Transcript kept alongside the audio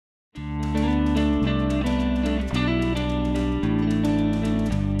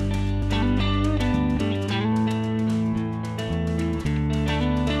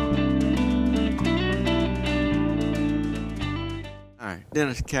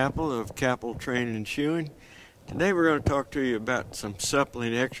Dennis Capel of Capel Training and Shoeing. Today we're going to talk to you about some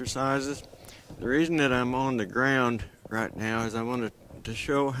suppling exercises. The reason that I'm on the ground right now is I want to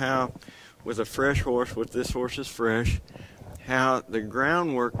show how, with a fresh horse, with this horse is fresh, how the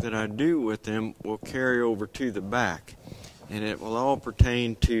groundwork that I do with them will carry over to the back. And it will all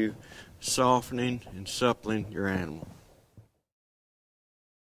pertain to softening and suppling your animal.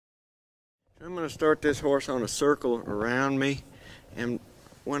 I'm going to start this horse on a circle around me, and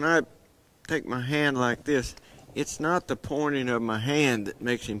when I take my hand like this, it's not the pointing of my hand that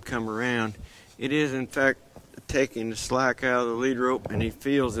makes him come around. It is in fact taking the slack out of the lead rope, and he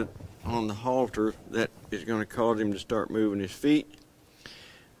feels it on the halter that is going to cause him to start moving his feet.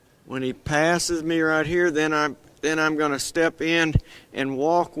 When he passes me right here, then I'm going to step in and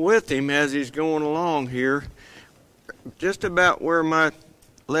walk with him as he's going along here, just about where my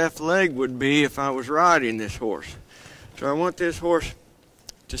left leg would be if I was riding this horse. So I want this horse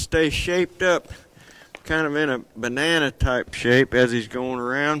to stay shaped up kind of in a banana type shape as he's going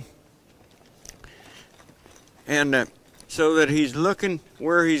around, and so that he's looking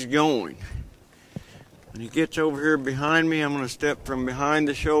where he's going. When he gets over here behind me, I'm going to step from behind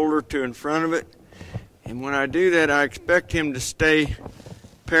the shoulder to in front of it, and when I do that, I expect him to stay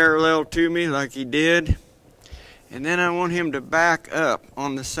parallel to me like he did. And then I want him to back up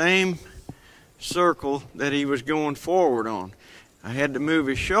on the same circle that he was going forward on. I had to move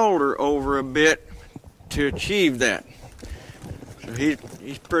his shoulder over a bit to achieve that. So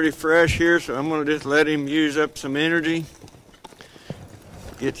he's pretty fresh here, so I'm going to just let him use up some energy.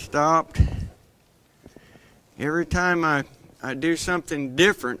 Get stopped. Every time I do something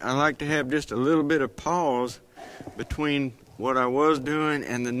different, I like to have just a little bit of pause between what I was doing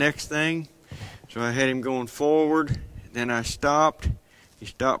and the next thing. So I had him going forward, then I stopped. He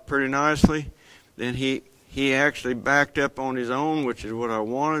stopped pretty nicely. Then he actually backed up on his own, which is what I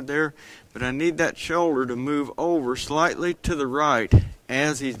wanted there. But I need that shoulder to move over slightly to the right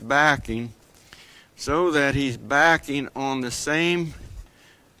as he's backing, so that he's backing on the same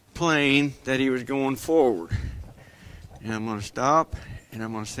plane that he was going forward. And I'm going to stop, and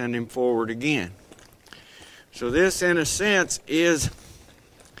I'm going to send him forward again. So this, in a sense, is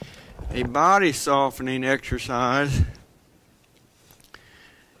a body softening exercise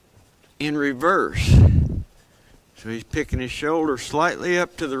in reverse. So he's picking his shoulder slightly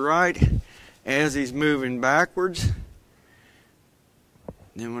up to the right as he's moving backwards.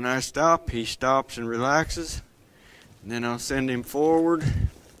 Then when I stop, he stops and relaxes. And then I'll send him forward.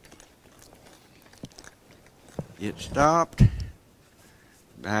 Get stopped.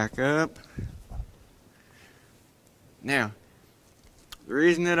 Back up. Now, the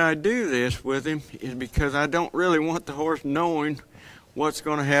reason that I do this with him is because I don't really want the horse knowing what's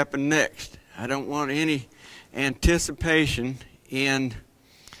going to happen next. I don't want any anticipation in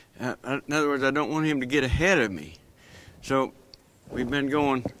other words, I don't want him to get ahead of me. So we've been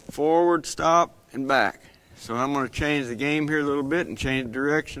going forward, stop, and back. So I'm going to change the game here a little bit and change the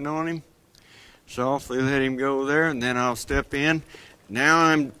direction on him. Softly let him go there, and then I'll step in.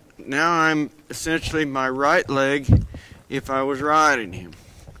 Now I'm essentially my right leg if I was riding him.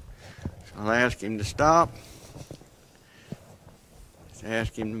 So I'll ask him to stop. Just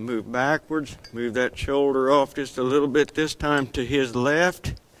ask him to move backwards. Move that shoulder off just a little bit, this time to his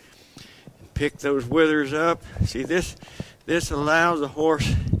left. Pick those withers up. See, this allows the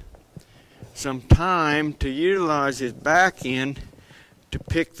horse some time to utilize his back end to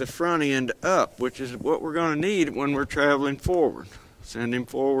pick the front end up, which is what we're going to need when we're traveling forward. Send him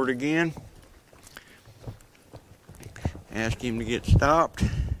forward again. Ask him to get stopped,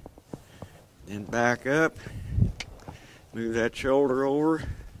 then back up, move that shoulder over,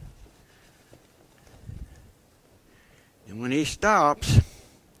 and when he stops,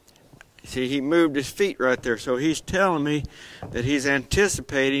 see, he moved his feet right there, so he's telling me that he's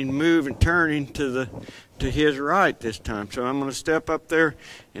anticipating moving, turning to his right this time. So I'm going to step up there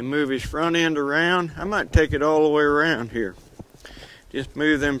and move his front end around. I might take it all the way around here. Just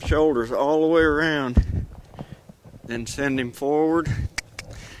move them shoulders all the way around. Then send him forward.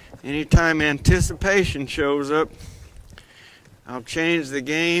 Anytime anticipation shows up, I'll change the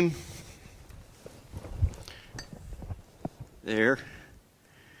game. There.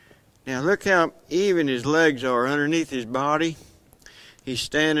 Now look how even his legs are underneath his body. He's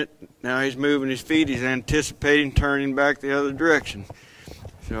standing, now he's moving his feet, he's anticipating turning back the other direction.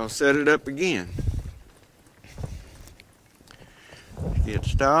 So I'll set it up again. Get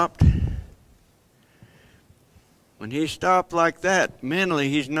stopped. When he's stopped like that, mentally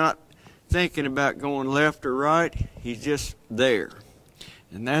he's not thinking about going left or right. He's just there.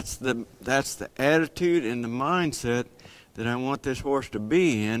 And that's the attitude and the mindset that I want this horse to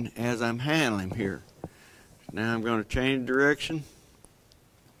be in as I'm handling him here. Now I'm going to change direction,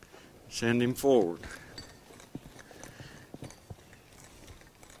 send him forward.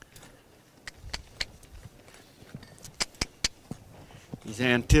 He's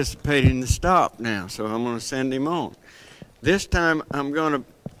anticipating the stop now, so I'm going to send him on. This time I'm going to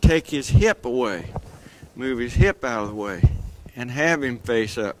take his hip away, move his hip out of the way, and have him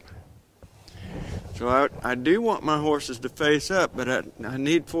face up. So I do want my horses to face up, but I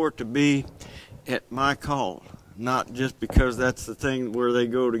need for it to be at my call, not just because that's the thing where they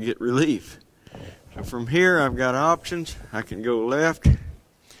go to get relief. So from here I've got options. I can go left,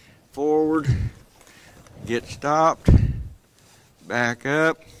 forward, get stopped, back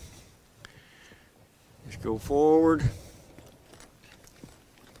up, just go forward,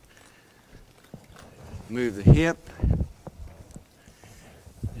 move the hip,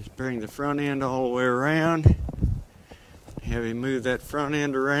 just bring the front end all the way around, have him move that front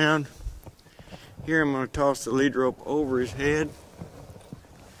end around. Here I'm going to toss the lead rope over his head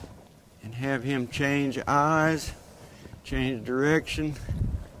and have him change eyes, change direction,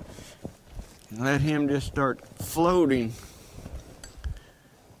 and let him just start floating.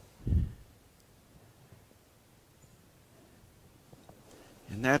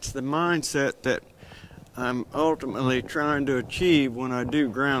 And that's the mindset that I'm ultimately trying to achieve when I do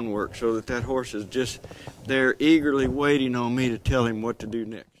groundwork, so that that horse is just there eagerly waiting on me to tell him what to do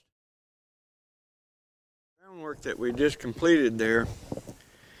next. The groundwork that we just completed there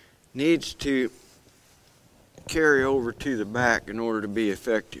needs to carry over to the back in order to be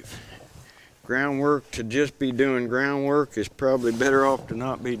effective. Groundwork, to just be doing groundwork, is probably better off to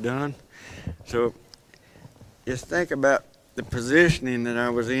not be done. So just think about the positioning that I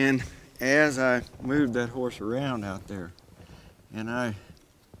was in as I moved that horse around out there. And I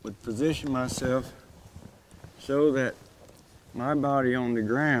would position myself so that my body on the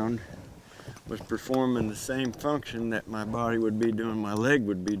ground was performing the same function that my body would be doing, my leg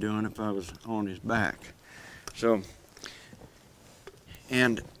would be doing if I was on his back. So,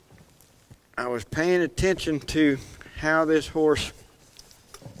 and I was paying attention to how this horse's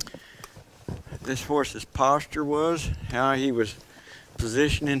posture was, how he was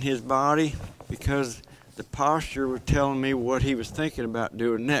positioning his body, because the posture was telling me what he was thinking about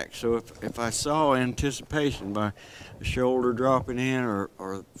doing next. So if I saw anticipation by the shoulder dropping in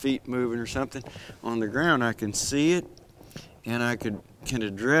or feet moving or something on the ground, I can see it and I can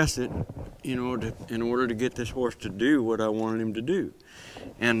address it in order to get this horse to do what I wanted him to do.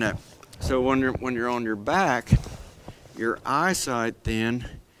 And so when you're on your back, your eyesight then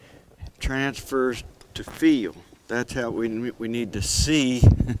transfers to feel. That's how we need to see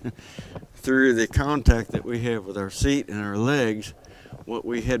through the contact that we have with our seat and our legs what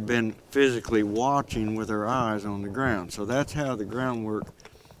we had been physically watching with our eyes on the ground. So that's how the groundwork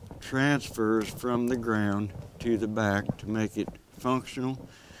transfers from the ground to the back to make it functional,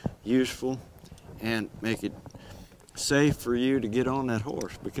 useful, and make it safe for you to get on that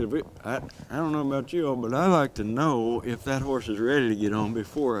horse. Because I don't know about you all, but I like to know if that horse is ready to get on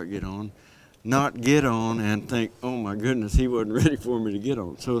before I get on, not get on and think, oh my goodness, he wasn't ready for me to get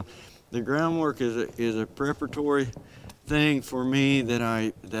on. So the groundwork is a preparatory thing for me that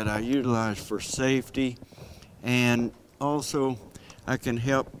I utilize for safety, and also I can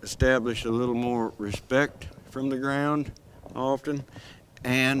help establish a little more respect from the ground often,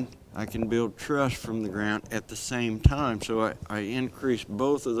 and I can build trust from the ground at the same time. So I increase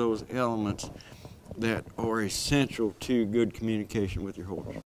both of those elements that are essential to good communication with your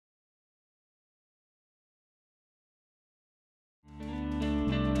horse.